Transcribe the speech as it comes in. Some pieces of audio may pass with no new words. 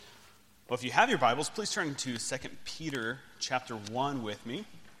Well, if you have your Bibles, please turn to 2 Peter chapter 1 with me.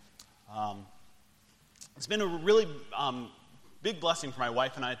 It's been a really big blessing for my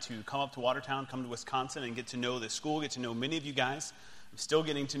wife and I to come up to Watertown, come to Wisconsin, and get to know this school, get to know many of you guys. I'm still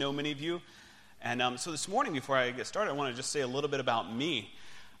getting to know many of you. And so this morning, before I get started, I want to just say a little bit about me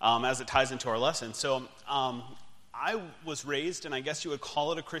as it ties into our lesson. So I was raised, and I guess you would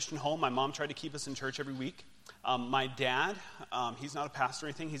call it a Christian home. My mom tried to keep us in church every week. My dad, he's not a pastor or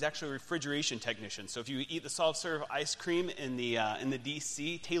anything. He's actually a refrigeration technician. So if you eat the soft-serve ice cream in the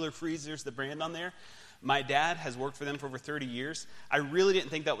DC, Taylor Freezer's the brand on there. My dad has worked for them for over 30 years. I really didn't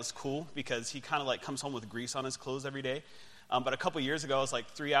think that was cool because he kind of like comes home with grease on his clothes every day. But a couple years ago, I was like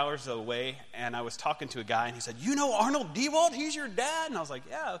 3 hours away, and I was talking to a guy, and he said, "You know Arnold Dewald? He's your dad?" And I was like,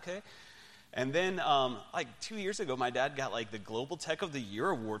 "Yeah, okay." And then, like 2 years ago, my dad got like the Global Tech of the Year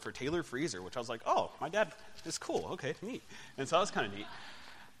award for Taylor Freezer, which I was like, "Oh, my dad is cool. Okay, neat." And so that was kind of neat.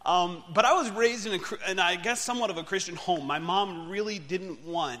 But I was raised in I guess somewhat of a Christian home. My mom really didn't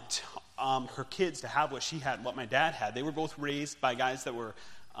want her kids to have what she had, what my dad had. They were both raised by guys that were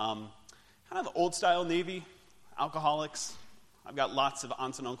kind of old style Navy, alcoholics. I've got lots of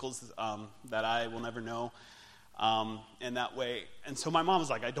aunts and uncles that I will never know. In that way. And so my mom was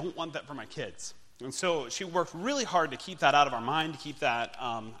like, "I don't want that for my kids." And so she worked really hard to keep that out of our mind, to keep that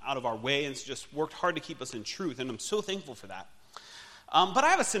out of our way, and just worked hard to keep us in truth. And I'm so thankful for that. But I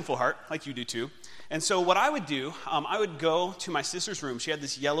have a sinful heart, like you do too. And so what I would do, I would go to my sister's room. She had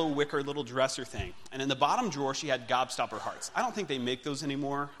this yellow wicker little dresser thing. And in the bottom drawer, she had Gobstopper hearts. I don't think they make those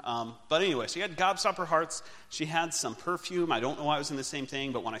anymore. But anyway, she had Gobstopper hearts. She had some perfume. I don't know why it was in the same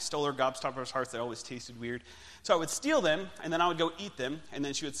thing, but when I stole her Gobstopper hearts, they always tasted weird. So I would steal them, and then I would go eat them. And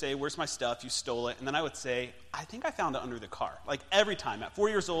then she would say, "Where's my stuff? You stole it." And then I would say, "I think I found it under the car." Like every time. At 4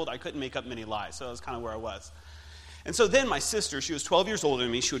 years old, I couldn't make up many lies. So that was kind of where I was. And so then my sister, she was 12 years older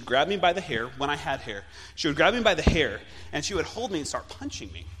than me, she would grab me by the hair, when I had hair. She would grab me by the hair, and she would hold me and start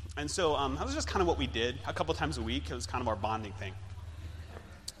punching me. And so that was just kind of what we did a couple times a week. It was kind of our bonding thing.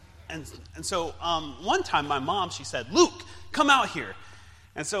 And so one time my mom, she said, "Luke, come out here."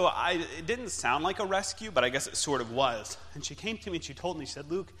 And so it didn't sound like a rescue, but I guess it sort of was. And she came to me and she told me, she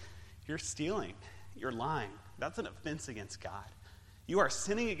said, "Luke, you're stealing. You're lying. That's an offense against God. You are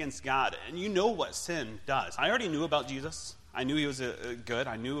sinning against God, and you know what sin does." I already knew about Jesus. I knew he was good.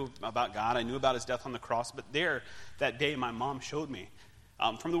 I knew about God. I knew about his death on the cross. But that day, my mom showed me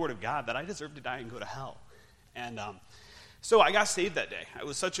from the Word of God that I deserved to die and go to hell. And so I got saved that day.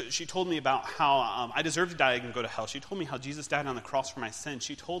 She told me about how I deserved to die and go to hell. She told me how Jesus died on the cross for my sin.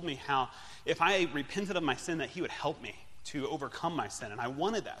 She told me how if I repented of my sin, that he would help me to overcome my sin, and I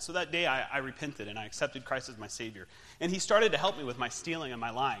wanted that. So that day I repented and I accepted Christ as my Savior. And he started to help me with my stealing and my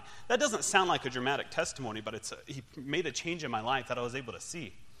lying. That doesn't sound like a dramatic testimony, but he made a change in my life that I was able to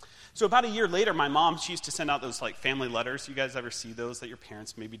see. So about a year later, my mom, she used to send out those like family letters. You guys ever see those that your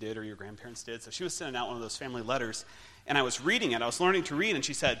parents maybe did or your grandparents did? So she was sending out one of those family letters, and I was reading it. I was learning to read, and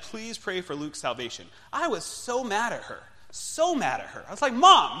she said, "Please pray for Luke's salvation." I was so mad at her. So mad at her. I was like,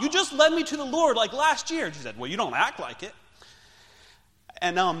 "Mom, you just led me to the Lord like last year." And she said, "Well, you don't act like it."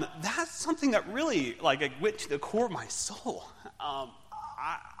 And that's something that really like went to the core of my soul.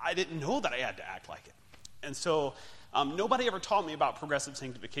 I didn't know that I had to act like it. And so nobody ever taught me about progressive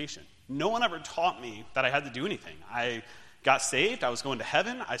sanctification. No one ever taught me that I had to do anything. I got saved. I was going to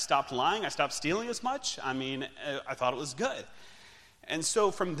heaven. I stopped lying. I stopped stealing as much. I mean, I thought it was good. And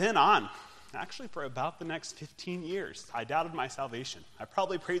so from then on, actually for about the next 15 years, I doubted my salvation. I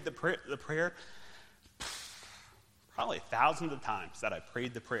probably prayed the prayer probably thousands of times that I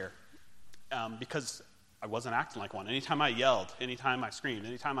prayed the prayer because I wasn't acting like one. Anytime I yelled, anytime I screamed,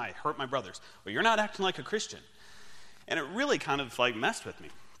 anytime I hurt my brothers, "Well, you're not acting like a Christian." And it really kind of like messed with me.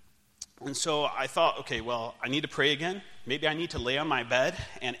 And so I thought, okay, well, I need to pray again. Maybe I need to lay on my bed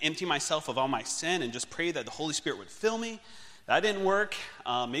and empty myself of all my sin and just pray that the Holy Spirit would fill me. That didn't work.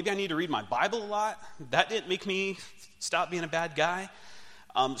 Maybe I need to read my Bible a lot. That didn't make me stop being a bad guy.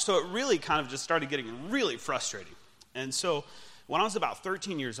 So it really kind of just started getting really frustrating. And so when I was about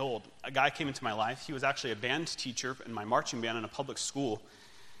 13 years old, a guy came into my life. He was actually a band teacher in my marching band in a public school.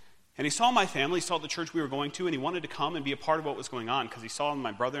 And he saw my family, saw the church we were going to, and he wanted to come and be a part of what was going on because he saw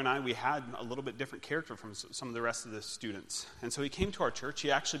my brother and I, we had a little bit different character from some of the rest of the students. And so he came to our church.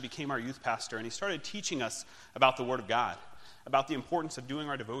 He actually became our youth pastor, and he started teaching us about the Word of God, about the importance of doing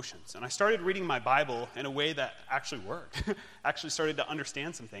our devotions. And I started reading my Bible in a way that actually worked. Actually started to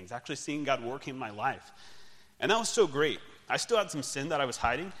understand some things, actually seeing God working in my life. And that was so great. I still had some sin that I was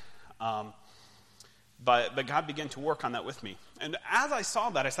hiding, but God began to work on that with me. And as I saw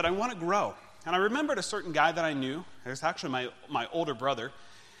that, I said, I want to grow. And I remembered a certain guy that I knew. It was actually my older brother.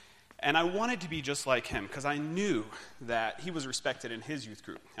 And I wanted to be just like him because I knew that he was respected in his youth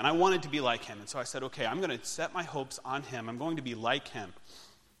group. And I wanted to be like him. And so I said, okay, I'm going to set my hopes on him. I'm going to be like him.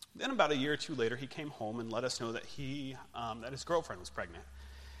 Then about a year or two later, he came home and let us know that that his girlfriend was pregnant.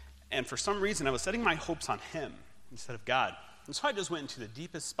 And for some reason, I was setting my hopes on him instead of God. And so I just went into the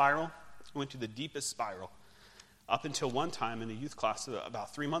deepest spiral. Up until one time in a youth class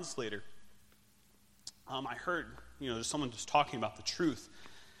about 3 months later, I heard, there's someone just talking about the truth,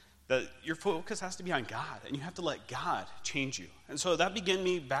 that your focus has to be on God, and you have to let God change you. And so that began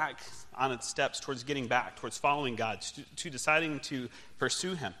me back on its steps towards getting back, towards following God, to deciding to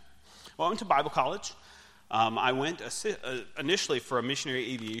pursue him. Well, I went to Bible college. I went initially for a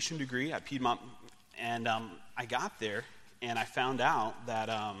missionary aviation degree at Piedmont, and I got there, and I found out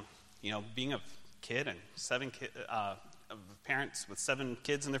that, being a kid and parents with 7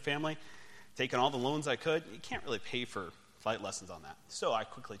 kids in their family, taking all the loans I could, you can't really pay for flight lessons on that. So I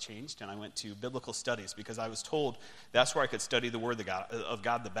quickly changed, and I went to biblical studies because I was told that's where I could study the Word of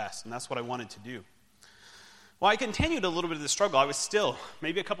God the best, and that's what I wanted to do. Well, I continued a little bit of the struggle. I was still,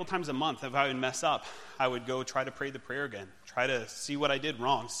 maybe a couple times a month, if I would mess up, I would go try to pray the prayer again, try to see what I did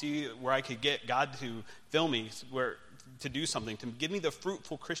wrong, see where I could get God to fill me, to do something, to give me the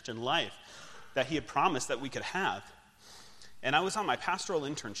fruitful Christian life that he had promised that we could have. And I was on my pastoral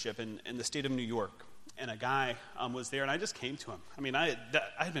internship in the state of New York, and a guy was there, and I just came to him. I mean, I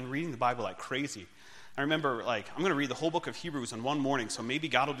had been reading the Bible like crazy. I remember, I'm going to read the whole book of Hebrews in one morning, so maybe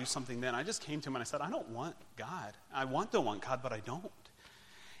God will do something then. I just came to him, and I said, I don't want God. I want God, but I don't.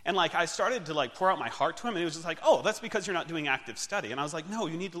 And, I started to, pour out my heart to him, and he was just like, oh, that's because you're not doing active study. And I was like, no,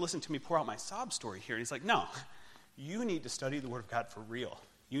 you need to listen to me pour out my sob story here. And he's like, no, you need to study the Word of God for real.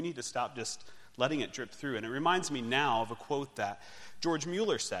 You need to stop just letting it drip through. And it reminds me now of a quote that George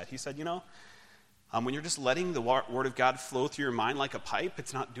Mueller said. He said, when you're just letting the Word of God flow through your mind like a pipe,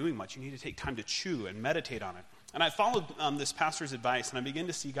 it's not doing much. You need to take time to chew and meditate on it. And I followed this pastor's advice, and I began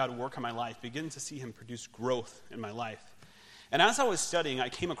to see God work in my life, begin to see him produce growth in my life. And as I was studying, I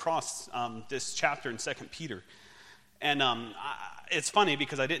came across this chapter in 2 Peter. And it's funny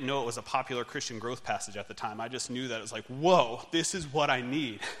because I didn't know it was a popular Christian growth passage at the time. I just knew that it was like, whoa, this is what I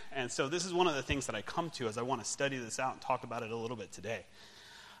need. And so this is one of the things that I come to as I want to study this out and talk about it a little bit today.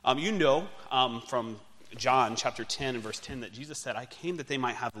 From John chapter 10 and verse 10 that Jesus said, I came that they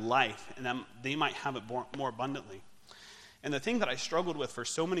might have life and that they might have it more abundantly. And the thing that I struggled with for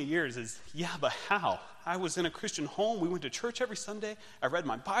so many years is, but how? I was in a Christian home. We went to church every Sunday. I read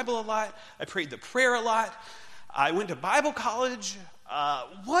my Bible a lot. I prayed the prayer a lot. I went to Bible college.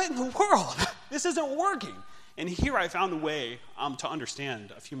 What in the world? This isn't working. And here I found a way to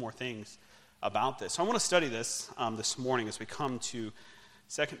understand a few more things about this. So I want to study this this morning as we come to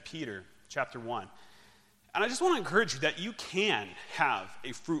 2 Peter chapter 1. And I just want to encourage you that you can have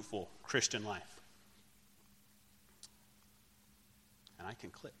a fruitful Christian life. And I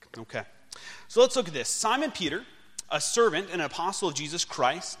can click. Okay. So let's look at this. Simon Peter, a servant and an apostle of Jesus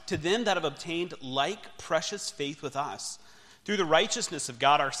Christ, to them that have obtained like precious faith with us, through the righteousness of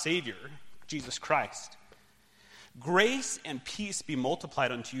God our Savior, Jesus Christ. Grace and peace be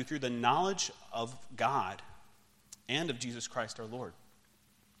multiplied unto you through the knowledge of God and of Jesus Christ our Lord.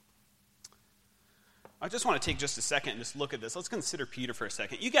 I just want to take just a second and just look at this. Let's consider Peter for a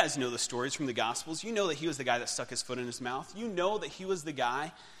second. You guys know the stories from the Gospels. You know that he was the guy that stuck his foot in his mouth. You know that he was the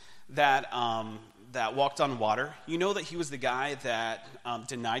guy that walked on water. You know that he was the guy that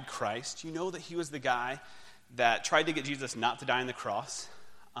denied Christ. You know that he was the guy that tried to get Jesus not to die on the cross.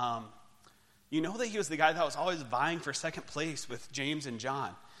 You know that he was the guy that was always vying for second place with James and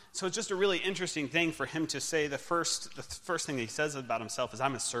John. So it's just a really interesting thing for him to say the first thing that he says about himself is,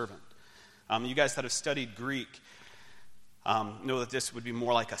 I'm a servant. You guys that have studied Greek know that this would be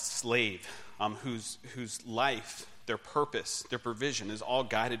more like a slave whose life, their purpose, their provision is all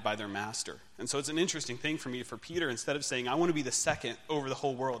guided by their master. And so it's an interesting thing for Peter, instead of saying, I want to be the second over the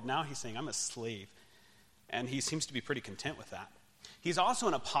whole world, now he's saying, I'm a slave. And he seems to be pretty content with that. He's also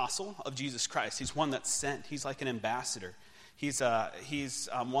an apostle of Jesus Christ. He's one that's sent. He's like an ambassador. He's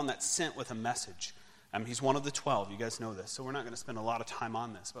one that's sent with a message. He's one of the 12. You guys know this. So we're not going to spend a lot of time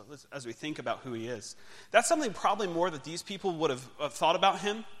on this. But as we think about who he is, that's something probably more that these people would have thought about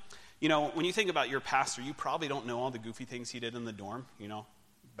him. When you think about your pastor, you probably don't know all the goofy things he did in the dorm,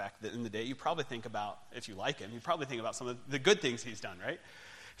 back in the day. You probably think about, if you like him, you probably think about some of the good things he's done, right?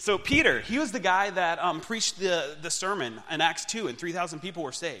 So Peter, he was the guy that preached the sermon in Acts 2, and 3,000 people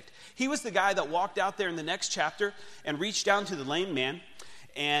were saved. He was the guy that walked out there in the next chapter and reached down to the lame man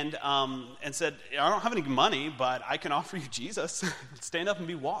and said, I don't have any money, but I can offer you Jesus. Stand up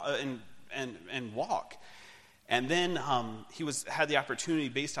and walk. And then he had the opportunity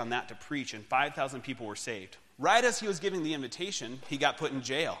based on that to preach, and 5,000 people were saved. Right as he was giving the invitation, he got put in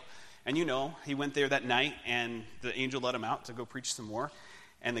jail. And he went there that night, and the angel let him out to go preach some more.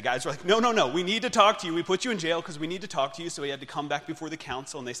 And the guys were like, no, we need to talk to you. We put you in jail because we need to talk to you. So he had to come back before the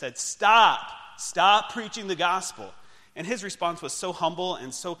council, and they said, stop preaching the gospel. And his response was so humble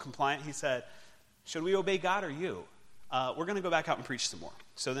and so compliant. He said, should we obey God or you? We're going to go back out and preach some more.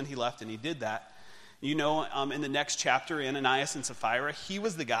 So then he left, and he did that. In the next chapter, Ananias and Sapphira, he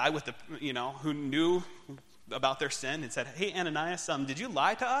was the guy with who knew about their sin and said, hey, Ananias, did you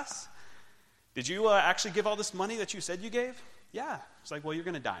lie to us? Did you actually give all this money that you said you gave? Yeah. It's like, well, you're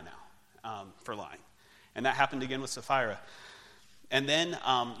going to die now for lying. And that happened again with Sapphira. And then,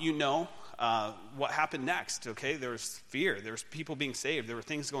 what happened next, okay? There was fear. There was people being saved. There were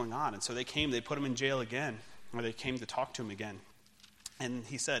things going on. And so they put him in jail again, or they came to talk to him again. And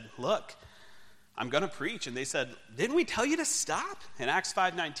he said, look, I'm going to preach. And they said, didn't we tell you to stop? In Acts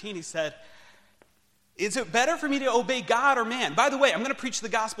 5:19, he said, is it better for me to obey God or man? By the way, I'm going to preach the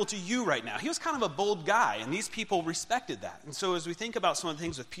gospel to you right now. He was kind of a bold guy, and these people respected that. And so as we think about some of the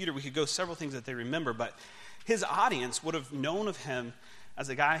things with Peter, we could go several things that they remember, but his audience would have known of him as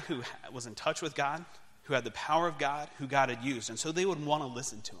a guy who was in touch with God, who had the power of God, who God had used. And so they would want to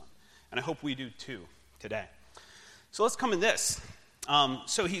listen to him. And I hope we do too today. So let's come in this.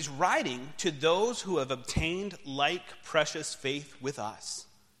 So he's writing to those who have obtained like precious faith with us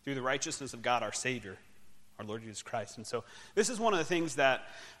through the righteousness of God our Savior, our Lord Jesus Christ. And so this is one of the things that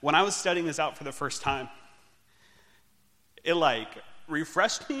when I was studying this out for the first time, it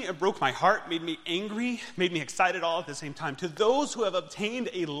refreshed me, it broke my heart, made me angry, made me excited all at the same time. To those who have obtained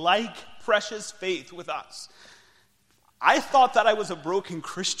a like precious faith with us. I thought that I was a broken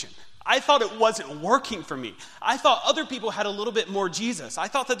Christian. I thought it wasn't working for me. I thought other people had a little bit more Jesus. I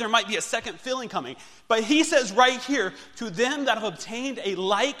thought that there might be a second filling coming. But he says right here, to them that have obtained a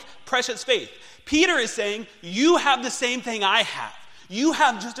like precious faith. Peter is saying, you have the same thing I have. You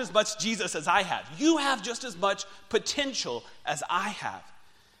have just as much Jesus as I have. You have just as much potential as I have.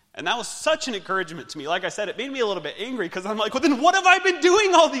 And that was such an encouragement to me. Like I said, it made me a little bit angry because I'm like, well, then what have I been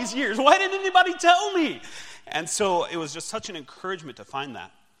doing all these years? Why didn't anybody tell me? And so it was just such an encouragement to find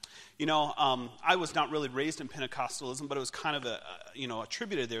that. I was not really raised in Pentecostalism, but it was kind of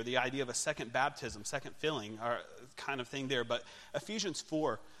attributed there, the idea of a second baptism, second filling, or kind of thing there. But Ephesians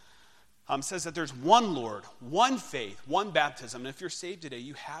 4 says that there's one Lord, one faith, one baptism. And if you're saved today,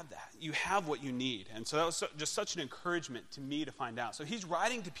 you have that. You have what you need. And so that was just such an encouragement to me to find out. So he's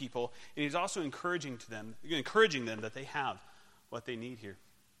writing to people, and he's also encouraging them that they have what they need here.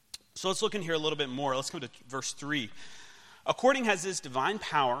 So let's look in here a little bit more. Let's come to verse 3. According as his divine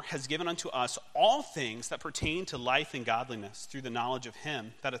power has given unto us all things that pertain to life and godliness through the knowledge of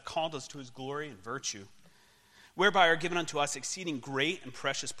him that hath called us to his glory and virtue, whereby are given unto us exceeding great and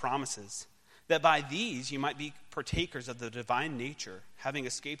precious promises, that by these you might be partakers of the divine nature, having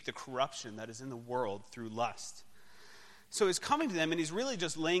escaped the corruption that is in the world through lust. So he's coming to them, and he's really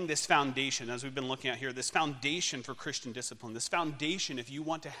just laying this foundation, as we've been looking at here, this foundation for Christian discipline, this foundation if you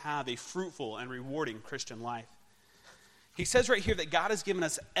want to have a fruitful and rewarding Christian life. He says right here that God has given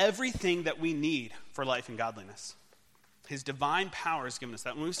us everything that we need for life and godliness. His divine power has given us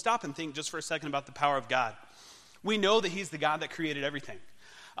that. When we stop and think just for a second about the power of God, we know that he's the God that created everything.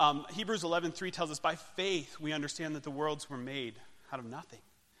 Hebrews 11:3 tells us, by faith we understand that the worlds were made out of nothing.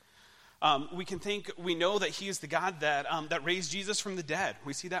 We know that he is the God that raised Jesus from the dead.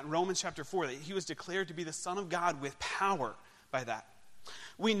 We see that in Romans chapter 4, that he was declared to be the Son of God with power by that.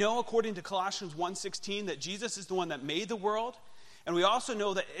 We know, according to Colossians 1:16, that Jesus is the one that made the world. And we also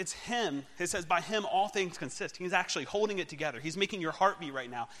know that it's him. It says, by him all things consist. He's actually holding it together. He's making your heart beat right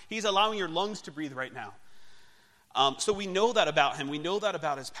now. He's allowing your lungs to breathe right now. So we know that about him. We know that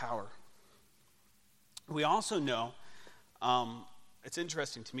about his power. We also know, it's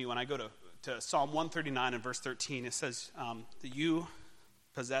interesting to me, when I go to Psalm 139 and verse 13, it says that you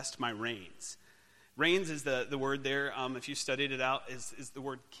possessed my reins. Reins is the word there, if you studied it out, is the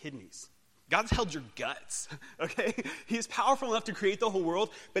word kidneys. God's held your guts, okay? He's powerful enough to create the whole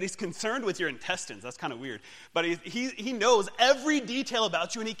world, but he's concerned with your intestines. That's kind of weird. But he knows every detail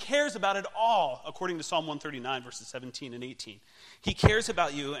about you, and he cares about it all, according to Psalm 139, verses 17 and 18. He cares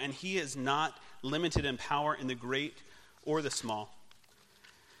about you, and he is not limited in power in the great or the small.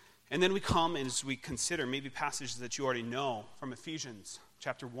 And then we come as we consider maybe passages that you already know from Ephesians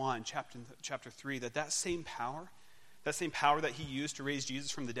chapter 1, chapter 3, that same power that he used to raise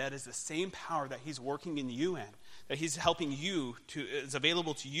Jesus from the dead is the same power that he's working in you in, that he's helping you is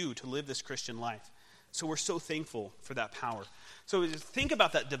available to you to live this Christian life. So we're so thankful for that power. So just think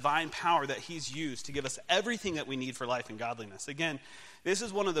about that divine power that he's used to give us everything that we need for life and godliness. Again, this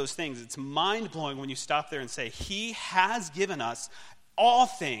is one of those things. It's mind-blowing when you stop there and say, he has given us all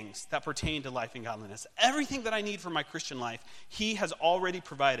things that pertain to life and godliness. Everything that I need for my Christian life, he has already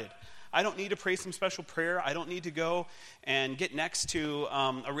provided. I don't need to pray some special prayer. I don't need to go and get next to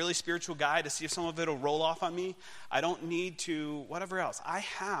a really spiritual guy to see if some of it will roll off on me. I don't need to whatever else. I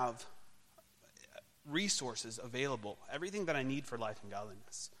have resources available, everything that I need for life and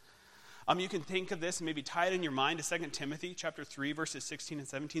godliness. You can think of this and maybe tie it in your mind to 2 Timothy chapter 3, verses 16 and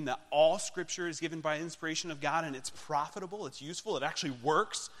 17, that all Scripture is given by inspiration of God, and it's profitable, it's useful, it actually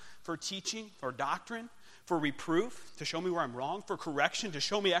works for teaching, for doctrine, for reproof, to show me where I'm wrong, for correction, to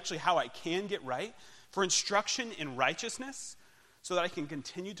show me actually how I can get right, for instruction in righteousness, so that I can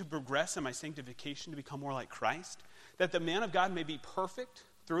continue to progress in my sanctification to become more like Christ, that the man of God may be perfect,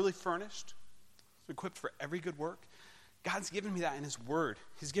 thoroughly furnished, equipped for every good work. God's given me that in his word.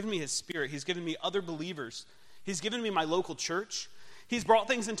 He's given me his Spirit. He's given me other believers. He's given me my local church. He's brought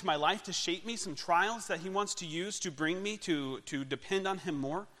things into my life to shape me, some trials that he wants to use to bring me to depend on him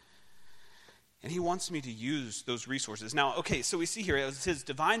more. And he wants me to use those resources. Now, okay, so we see here, it says,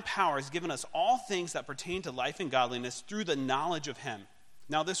 divine power has given us all things that pertain to life and godliness through the knowledge of him.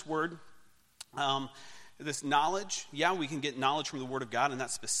 Now, this word, this knowledge, yeah, we can get knowledge from the Word of God, and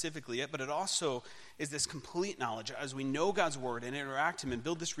that's specifically it, but it also is this complete knowledge as we know God's Word and interact Him and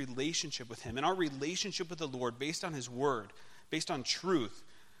build this relationship with Him. And our relationship with the Lord, based on His Word, based on truth,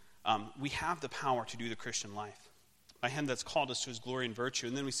 we have the power to do the Christian life. By Him that's called us to His glory and virtue.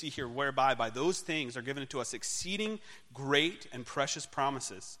 And then we see here, whereby by those things are given to us exceeding great and precious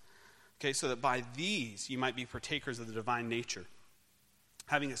promises. Okay, so that by these you might be partakers of the divine nature,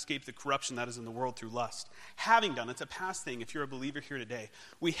 having escaped the corruption that is in the world through lust. Having done, it's a past thing if you're a believer here today.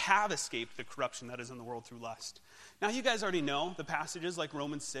 We have escaped the corruption that is in the world through lust. Now you guys already know the passages like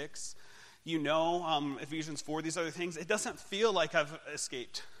Romans 6. You know Ephesians 4, these other things. It doesn't feel like I've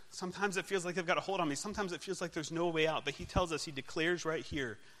escaped. Sometimes it feels like they've got a hold on me. Sometimes it feels like there's no way out. But he tells us, he declares right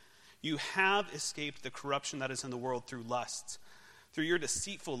here, you have escaped the corruption that is in the world through lusts. Through your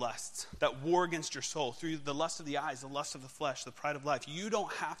deceitful lusts that war against your soul, through the lust of the eyes, the lust of the flesh, the pride of life. You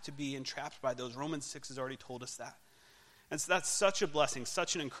don't have to be entrapped by those. Romans 6 has already told us that. And so that's such a blessing,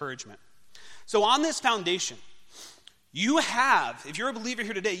 such an encouragement. So on this foundation, you have, if you're a believer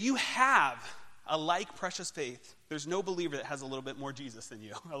here today, you have a like precious faith. There's no believer that has a little bit more Jesus than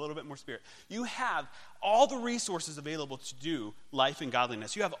you, a little bit more Spirit. You have all the resources available to do life and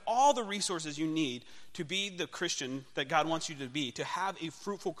godliness. You have all the resources you need to be the Christian that God wants you to be, to have a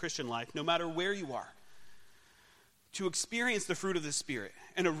fruitful Christian life, no matter where you are, to experience the fruit of the Spirit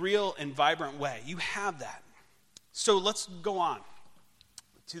in a real and vibrant way. You have that. So let's go on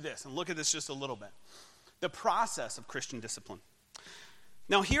to this and look at this just a little bit. The process of Christian discipline.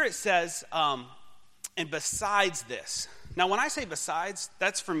 Now here it says, and besides this. Now, when I say besides,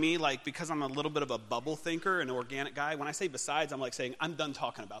 that's for me, like, because I'm a little bit of a bubble thinker, an organic guy. When I say besides, I'm like saying, I'm done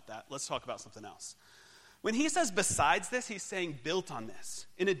talking about that. Let's talk about something else. When he says besides this, he's saying built on this,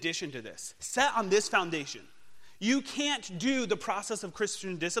 in addition to this, set on this foundation. You can't do the process of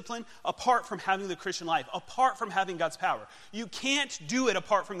Christian discipline apart from having the Christian life, apart from having God's power. You can't do it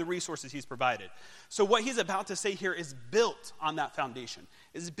apart from the resources he's provided. So what he's about to say here is built on that foundation,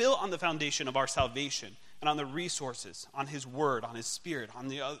 is built on the foundation of our salvation and on the resources, on his word, on his Spirit, on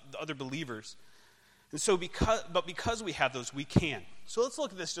the other believers. And so because we have those, we can. So let's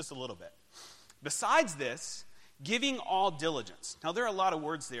look at this just a little bit. Besides this, giving all diligence. Now, there are a lot of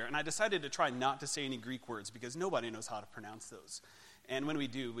words there, and I decided to try not to say any Greek words because nobody knows how to pronounce those. And when we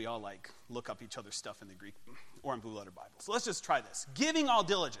do, we all look up each other's stuff in the Greek or in Blue Letter Bible. So let's just try this. Giving all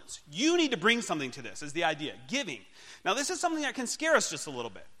diligence. You need to bring something to this, is the idea. Giving. Now, this is something that can scare us just a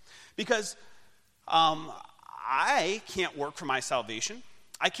little bit because I can't work for my salvation.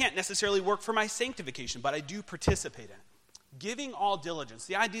 I can't necessarily work for my sanctification, but I do participate in it. Giving all diligence.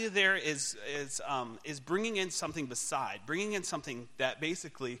 The idea there is bringing in something beside, bringing in something that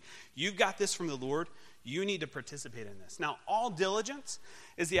basically you've got this from the Lord. You need to participate in this. Now, all diligence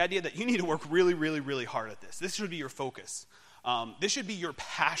is the idea that you need to work really, really, really hard at this. This should be your focus. This should be your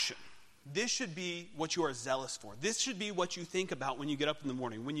passion. This should be what you are zealous for. This should be what you think about when you get up in the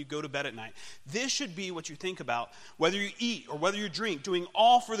morning, when you go to bed at night. This should be what you think about whether you eat or whether you drink, doing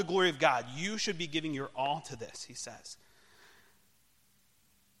all for the glory of God. You should be giving your all to this, he says.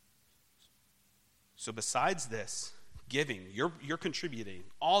 So besides this, giving, you're contributing,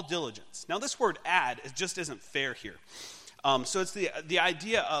 all diligence. Now this word add just isn't fair here. So it's the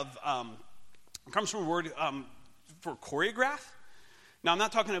idea of, it comes from a word for choreograph. Now, I'm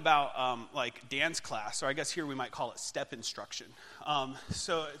not talking about like dance class, or I guess here we might call it step instruction.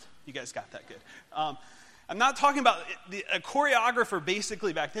 So you guys got that good. I'm not talking about a choreographer.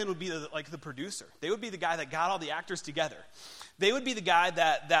 Basically, back then would be like the producer. They would be the guy that got all the actors together. They would be the guy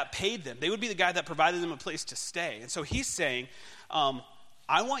that paid them. They would be the guy that provided them a place to stay. And so he's saying,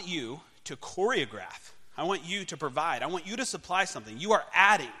 I want you to choreograph. I want you to provide. I want you to supply something. You are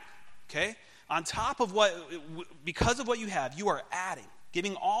adding, okay? On top of because of what you have, you are adding,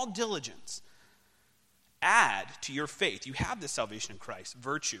 giving all diligence. Add to your faith. You have this salvation in Christ,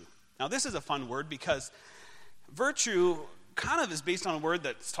 virtue. Now, this is a fun word because virtue kind of is based on a word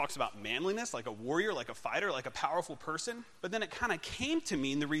that talks about manliness, like a warrior, like a fighter, like a powerful person. But then it kind of came to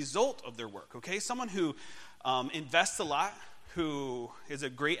mean the result of their work, okay? Someone who invests a lot, who is a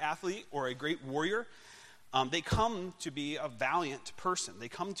great athlete or a great warrior, they come to be a valiant person. They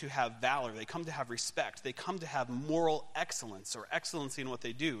come to have valor. They come to have respect. They come to have moral excellence or excellency in what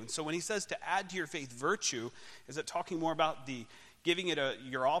they do. And so when he says to add to your faith virtue, is it talking more about the giving it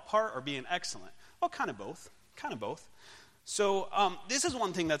your all part or being excellent? Well, kind of both. Kind of both. So this is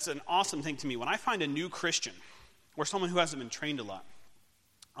one thing that's an awesome thing to me. When I find a new Christian or someone who hasn't been trained a lot,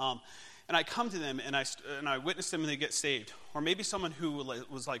 and I come to them and I witness them and they get saved, or maybe someone who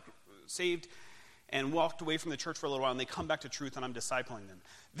was like saved and walked away from the church for a little while, and they come back to truth, and I'm discipling them.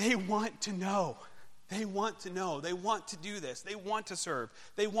 They want to know. They want to know. They want to do this. They want to serve.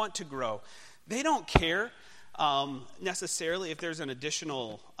 They want to grow. They don't care necessarily if there's an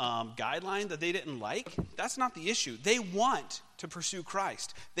additional guideline that they didn't like. That's not the issue. They want to pursue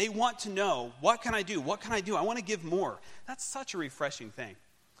Christ. They want to know, what can I do? What can I do? I want to give more. That's such a refreshing thing.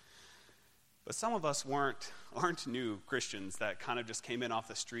 But some of us aren't new Christians that kind of just came in off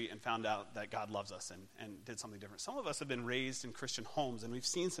the street and found out that God loves us and did something different. Some of us have been raised in Christian homes, and we've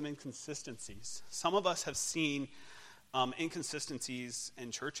seen some inconsistencies. Some of us have seen inconsistencies in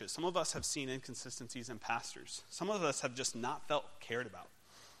churches. Some of us have seen inconsistencies in pastors. Some of us have just not felt cared about.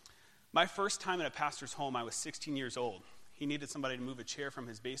 My first time at a pastor's home, I was 16 years old. He needed somebody to move a chair from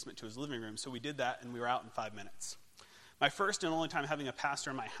his basement to his living room, so we did that, and we were out in 5 minutes. My first and only time having a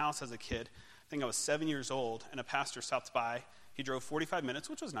pastor in my house as a kid, I think I was 7 years old, and a pastor stopped by. He drove 45 minutes,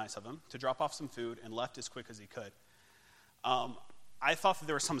 which was nice of him, to drop off some food and left as quick as he could. I thought that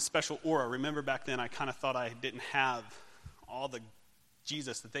there was some special aura. Remember back then I kind of thought I didn't have all the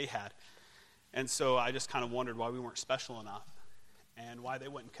Jesus that they had. And so I just kind of wondered why we weren't special enough and why they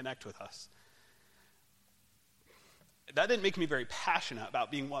wouldn't connect with us. That didn't make me very passionate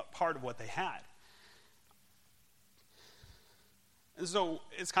about being part of what they had. And so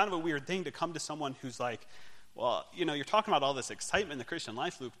it's kind of a weird thing to come to someone who's like, well, you're talking about all this excitement in the Christian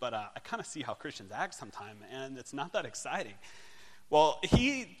life, Luke, but I kind of see how Christians act sometimes, and it's not that exciting. Well,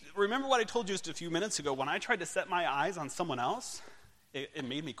 remember what I told you just a few minutes ago? When I tried to set my eyes on someone else, it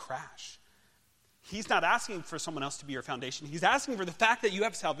made me crash. He's not asking for someone else to be your foundation. He's asking for the fact that you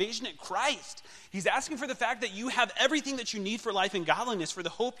have salvation in Christ. He's asking for the fact that you have everything that you need for life and godliness, for the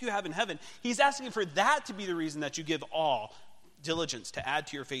hope you have in heaven. He's asking for that to be the reason that you give all diligence, to add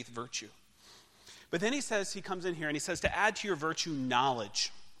to your faith virtue. But then he comes in here and he says to add to your virtue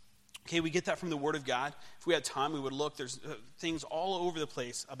knowledge. Okay, we get that from the Word of God. If we had time, we would look. There's things all over the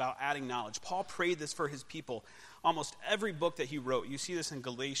place about adding knowledge. Paul prayed this for his people. Almost every book that he wrote, you see this in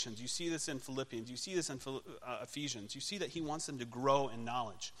Galatians, you see this in Philippians, you see this in Ephesians. You see that he wants them to grow in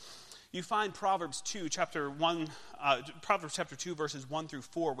knowledge. You find Proverbs chapter 2, verses 1 through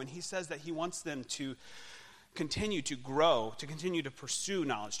 4, when he says that he wants them to continue to grow, to continue to pursue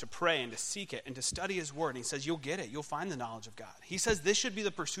knowledge, to pray and to seek it and to study his word. And he says, you'll get it. You'll find the knowledge of God. He says this should be the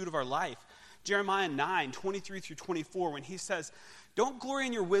pursuit of our life. Jeremiah 9, 23 through 24, when he says, don't glory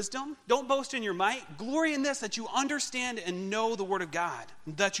in your wisdom, don't boast in your might, glory in this, that you understand and know the word of God,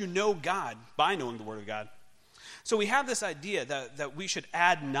 that you know God by knowing the word of God. So we have this idea that we should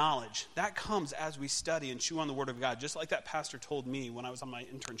add knowledge. That comes as we study and chew on the word of God, just like that pastor told me when I was on my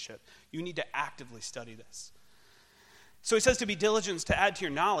internship. You need to actively study this. So he says to be diligent, to add to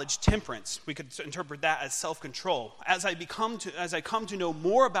your knowledge, temperance. We could interpret that as self-control. As I come to know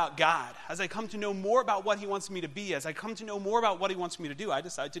more about God, as I come to know more about what he wants me to be, as I come to know more about what he wants me to do, I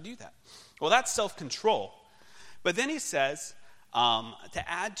decide to do that. Well, that's self-control. But then he says to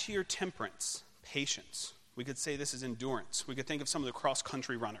add to your temperance, patience. We could say this is endurance. We could think of some of the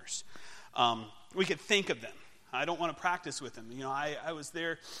cross-country runners. We could think of them. I don't want to practice with them. I was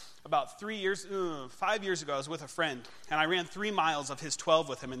there about 5 years ago. I was with a friend, and I ran 3 miles of his 12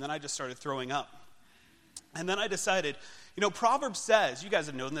 with him, and then I just started throwing up. And then I decided, Proverbs says, you guys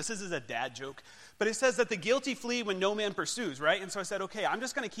have known this is a dad joke, but it says that the guilty flee when no man pursues, right? And so I said, okay, I'm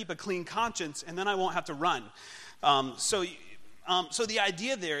just going to keep a clean conscience, and then I won't have to run. So So the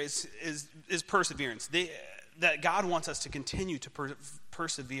idea there is perseverance. That God wants us to continue to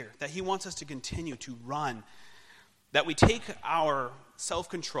persevere, that he wants us to continue to run, that we take our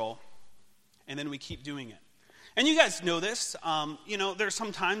self-control and then we keep doing it. And you guys know this. There's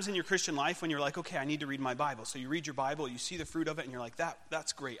some times in your Christian life when you're like, okay, I need to read my Bible. So you read your Bible, you see the fruit of it, and you're like,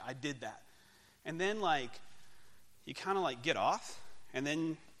 that's great, I did that. And then you kind of get off, and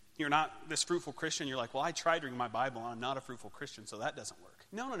then you're not this fruitful Christian. You're like, well, I tried reading my Bible, and I'm not a fruitful Christian, so that doesn't work.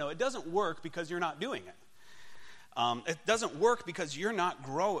 No, it doesn't work because you're not doing it. It doesn't work because you're not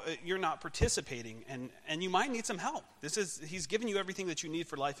participating, and you might need some help. He's given you everything that you need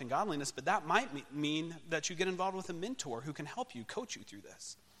for life and godliness, but that might mean that you get involved with a mentor who can help you, coach you through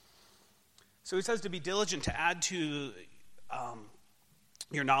this. So he says to be diligent, to add to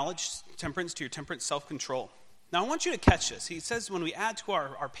your knowledge, temperance, to your temperance, self-control. Now I want you to catch this. He says when we add to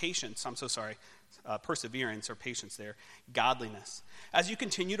our patience, perseverance or patience there, godliness. As you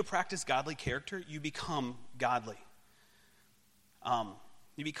continue to practice godly character, you become godly.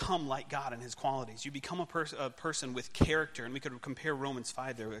 You become like God in his qualities. You become a person with character, and we could compare Romans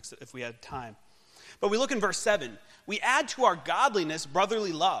 5 there if we had time. But we look in verse 7. We add to our godliness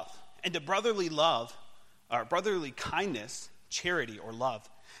brotherly love, and to brotherly love, or brotherly kindness, charity or love.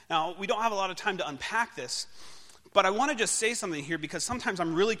 Now, we don't have a lot of time to unpack this, but I want to just say something here because sometimes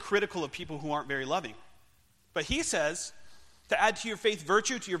I'm really critical of people who aren't very loving. But he says to add to your faith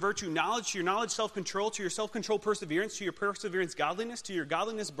virtue, to your virtue knowledge, to your knowledge self-control, to your self-control perseverance, to your perseverance godliness, to your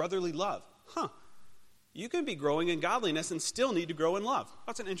godliness brotherly love. You can be growing in godliness and still need to grow in love.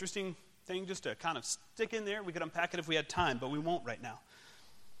 That's an interesting thing just to kind of stick in there. We could unpack it if we had time, but we won't right now.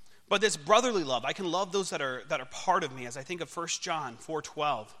 But this brotherly love, I can love those that are part of me, as I think of 1 John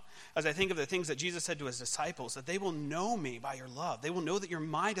 4:12. As I think of the things that Jesus said to his disciples, that they will know me by your love. They will know that you're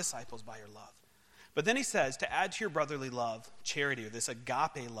my disciples by your love. But then he says to add to your brotherly love, charity, or this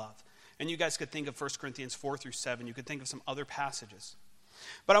agape love. And you guys could think of 1 Corinthians 4-7. You could think of some other passages.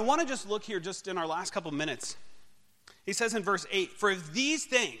 But I want to just look here just in our last couple minutes. He says in verse 8, for if these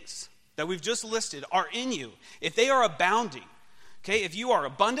things that we've just listed are in you, if they are abounding, okay, if you are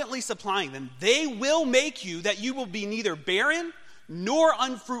abundantly supplying them, they will make you that you will be neither barren nor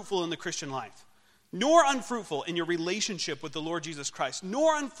unfruitful in the Christian life, nor unfruitful in your relationship with the Lord Jesus Christ,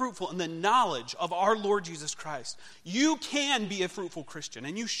 nor unfruitful in the knowledge of our Lord Jesus Christ. You can be a fruitful Christian,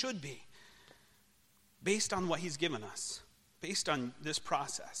 and you should be, based on what he's given us, based on this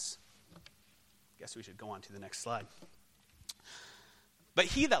process. I guess we should go on to the next slide. But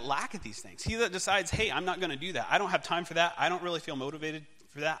he that lacketh these things, he that decides, hey, I'm not going to do that. I don't have time for that. I don't really feel motivated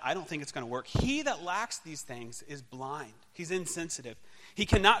for that. I don't think it's going to work. He that lacks these things is blind. He's insensitive. He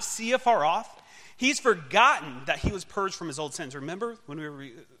cannot see afar off. He's forgotten that he was purged from his old sins. Remember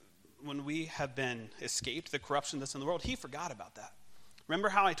when we have been escaped the corruption that's in the world? He forgot about that. Remember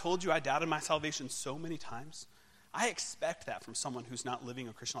how I told you I doubted my salvation so many times? I expect that from someone who's not living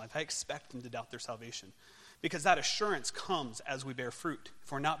a Christian life. I expect them to doubt their salvation because that assurance comes as we bear fruit.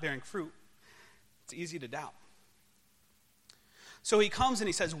 If we're not bearing fruit, it's easy to doubt. So he comes and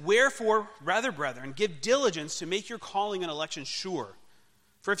he says, wherefore, rather, brethren, give diligence to make your calling and election sure.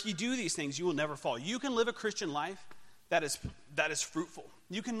 For if you do these things, you will never fall. You can live a Christian life that is fruitful.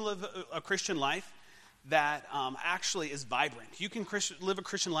 You can live a Christian life that actually is vibrant. You can live a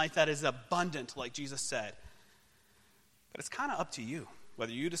Christian life that is abundant, like Jesus said. But it's kind of up to you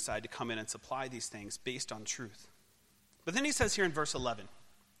whether you decide to come in and supply these things based on truth. But then he says here in verse 11,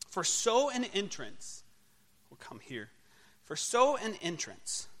 for so an entrance, we'll come here, for so an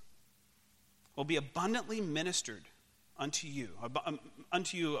entrance will be abundantly ministered unto you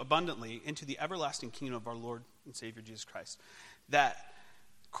abundantly into the everlasting kingdom of our Lord and Savior Jesus Christ. That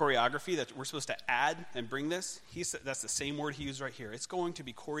choreography that we're supposed to add and bring this, that's the same word he used right here. It's going to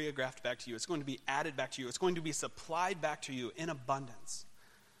be choreographed back to you. It's going to be added back to you. It's going to be supplied back to you in abundance.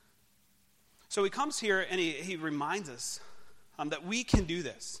 So he comes here and he reminds us that we can do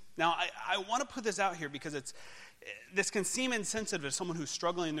this. Now, I want to put this out here because this can seem insensitive to someone who's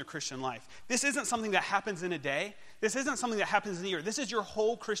struggling in their Christian life. This isn't something that happens in a day. This isn't something that happens in a year. This is your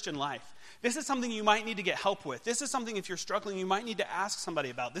whole Christian life. This is something you might need to get help with. This is something, if you're struggling, you might need to ask somebody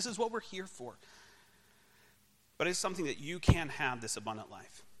about. This is what we're here for. But it's something that you can have this abundant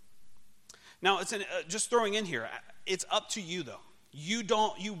life. Now, it's just throwing in here, it's up to you, though.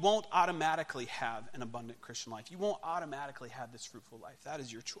 You won't automatically have an abundant Christian life. You won't automatically have this fruitful life. That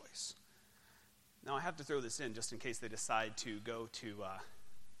is your choice. Now, I have to throw this in just in case they decide to go to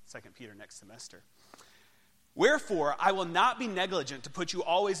 2 Peter next semester. Wherefore, I will not be negligent to put you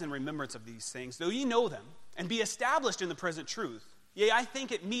always in remembrance of these things, though ye know them, and be established in the present truth, Yea, I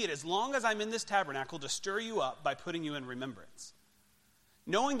think it meet, as long as I'm in this tabernacle, to stir you up by putting you in remembrance.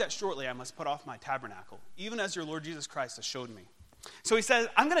 Knowing that shortly I must put off my tabernacle, even as your Lord Jesus Christ has showed me. So he says,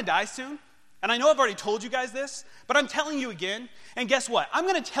 I'm going to die soon. And I know I've already told you guys this, but I'm telling you again. And guess what? I'm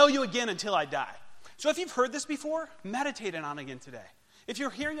going to tell you again until I die. So if you've heard this before, meditate on it again today. If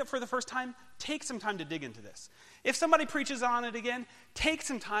you're hearing it for the first time, take some time to dig into this. If somebody preaches on it again, take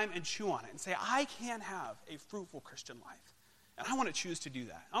some time and chew on it and say, I can have a fruitful Christian life. And I want to choose to do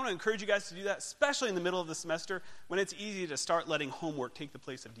that. I want to encourage you guys to do that, especially in the middle of the semester when it's easy to start letting homework take the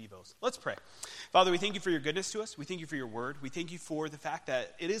place of devos. Let's pray. Father, we thank you for your goodness to us. We thank you for your word. We thank you for the fact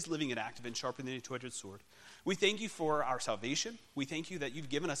that it is living and active and sharper than a two-edged sword. We thank you for our salvation. We thank you that you've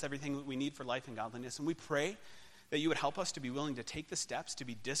given us everything that we need for life and godliness. And we pray that you would help us to be willing to take the steps to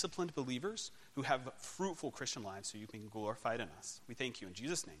be disciplined believers who have fruitful Christian lives so you can be glorified in us. We thank you in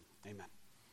Jesus' name. Amen.